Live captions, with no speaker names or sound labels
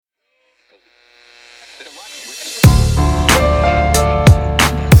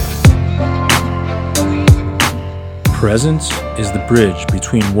Presence is the bridge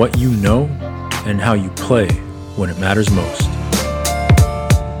between what you know and how you play when it matters most.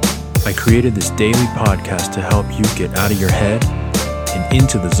 I created this daily podcast to help you get out of your head and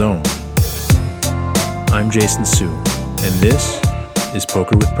into the zone. I'm Jason Su, and this is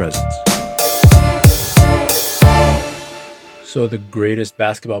Poker with Presence. So the greatest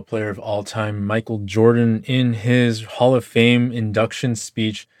basketball player of all time, Michael Jordan, in his Hall of Fame induction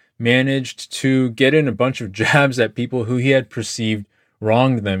speech, managed to get in a bunch of jabs at people who he had perceived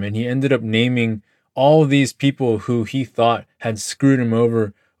wronged them. And he ended up naming all these people who he thought had screwed him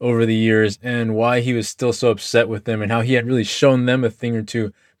over the years and why he was still so upset with them and how he had really shown them a thing or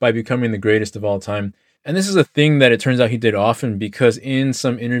two by becoming the greatest of all time. And this is a thing that it turns out he did often, because in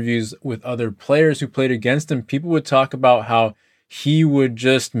some interviews with other players who played against him, people would talk about how he would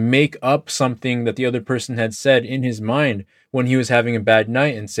just make up something that the other person had said in his mind when he was having a bad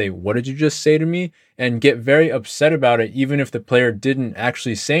night and say, "What did you just say to me?" and get very upset about it, even if the player didn't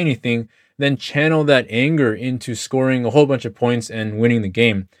actually say anything, then channel that anger into scoring a whole bunch of points and winning the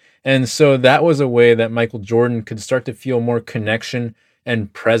game. And so that was a way that Michael Jordan could start to feel more connection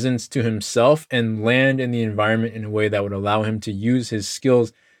and presence to himself and land in the environment in a way that would allow him to use his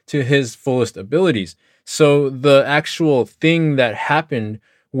skills to his fullest abilities. So the actual thing that happened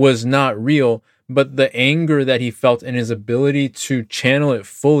was not real, but the anger that he felt and his ability to channel it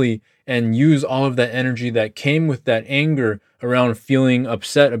fully and use all of that energy that came with that anger around feeling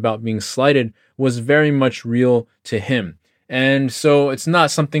upset about being slighted was very much real to him. And so it's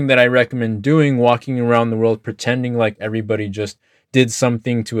not something that I recommend doing, walking around the world pretending like everybody just did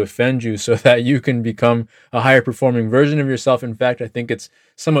something to offend you so that you can become a higher performing version of yourself. In fact, I think it's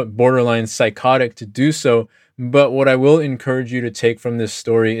somewhat borderline psychotic to do so. But what I will encourage you to take from this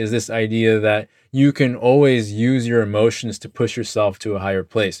story is this idea that you can always use your emotions to push yourself to a higher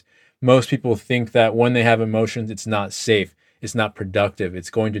place. Most people think that when they have emotions, it's not safe, it's not productive, it's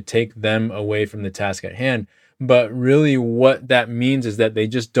going to take them away from the task at hand. But really what that means is that they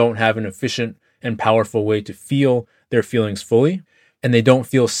just don't have an efficient and powerful way to feel their feelings fully, and they don't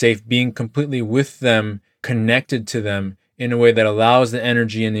feel safe being completely with them, connected to them in a way that allows the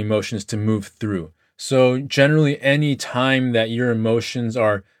energy and the emotions to move through. So generally, any time that your emotions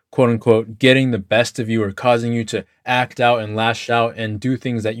are quote unquote getting the best of you or causing you to act out and lash out and do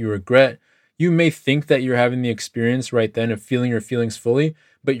things that you regret, you may think that you're having the experience right then of feeling your feelings fully,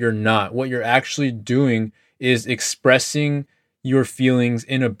 but you're not. What you're actually doing is expressing your feelings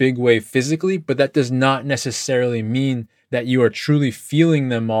in a big way physically, but that does not necessarily mean that you are truly feeling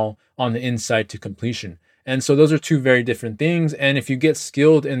them all on the inside to completion. And so those are two very different things. And if you get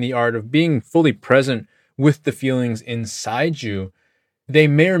skilled in the art of being fully present with the feelings inside you, they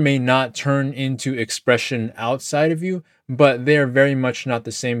may or may not turn into expression outside of you, but they're very much not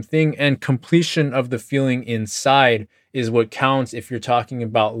the same thing. And completion of the feeling inside is what counts if you're talking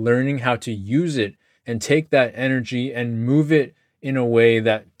about learning how to use it and take that energy and move it in a way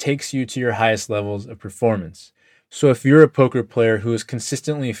that takes you to your highest levels of performance. So if you're a poker player who is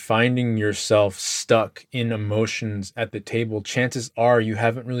consistently finding yourself stuck in emotions at the table, chances are you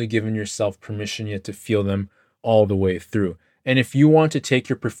haven't really given yourself permission yet to feel them all the way through. And if you want to take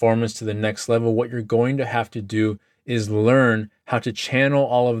your performance to the next level, what you're going to have to do is learn how to channel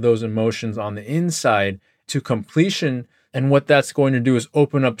all of those emotions on the inside to completion. And what that's going to do is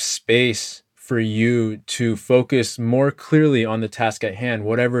open up space for you to focus more clearly on the task at hand,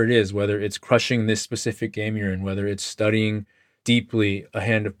 whatever it is, whether it's crushing this specific game you're in, whether it's studying deeply a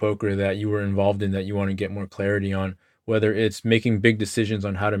hand of poker that you were involved in that you want to get more clarity on, whether it's making big decisions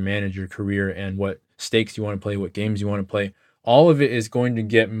on how to manage your career and what stakes you want to play, what games you want to play. All of it is going to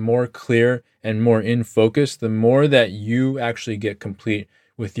get more clear and more in focus the more that you actually get complete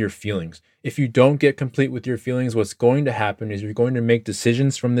with your feelings. If you don't get complete with your feelings, what's going to happen is you're going to make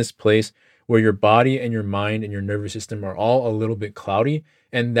decisions from this place where your body and your mind and your nervous system are all a little bit cloudy,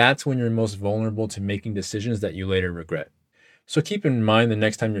 and that's when you're most vulnerable to making decisions that you later regret. So keep in mind the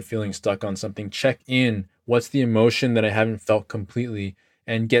next time you're feeling stuck on something, check in, what's the emotion that I haven't felt completely,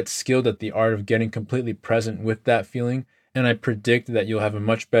 and get skilled at the art of getting completely present with that feeling. And I predict that you'll have a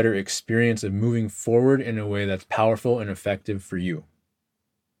much better experience of moving forward in a way that's powerful and effective for you.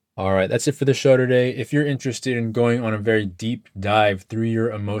 All right, that's it for the show today. If you're interested in going on a very deep dive through your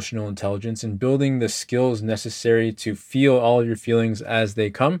emotional intelligence and building the skills necessary to feel all of your feelings as they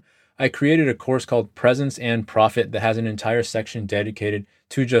come, I created a course called Presence and Profit that has an entire section dedicated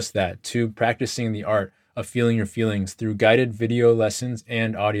to just that, to practicing the art of feeling your feelings through guided video lessons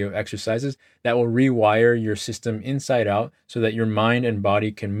and audio exercises that will rewire your system inside out so that your mind and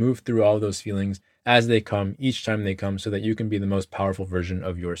body can move through all those feelings as they come, each time they come, so that you can be the most powerful version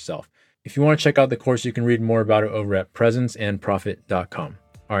of yourself. If you want to check out the course, you can read more about it over at presenceandprofit.com.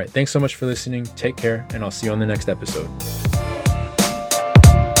 All right, thanks so much for listening. Take care, and I'll see you on the next episode.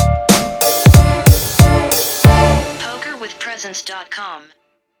 PokerWithPresence.com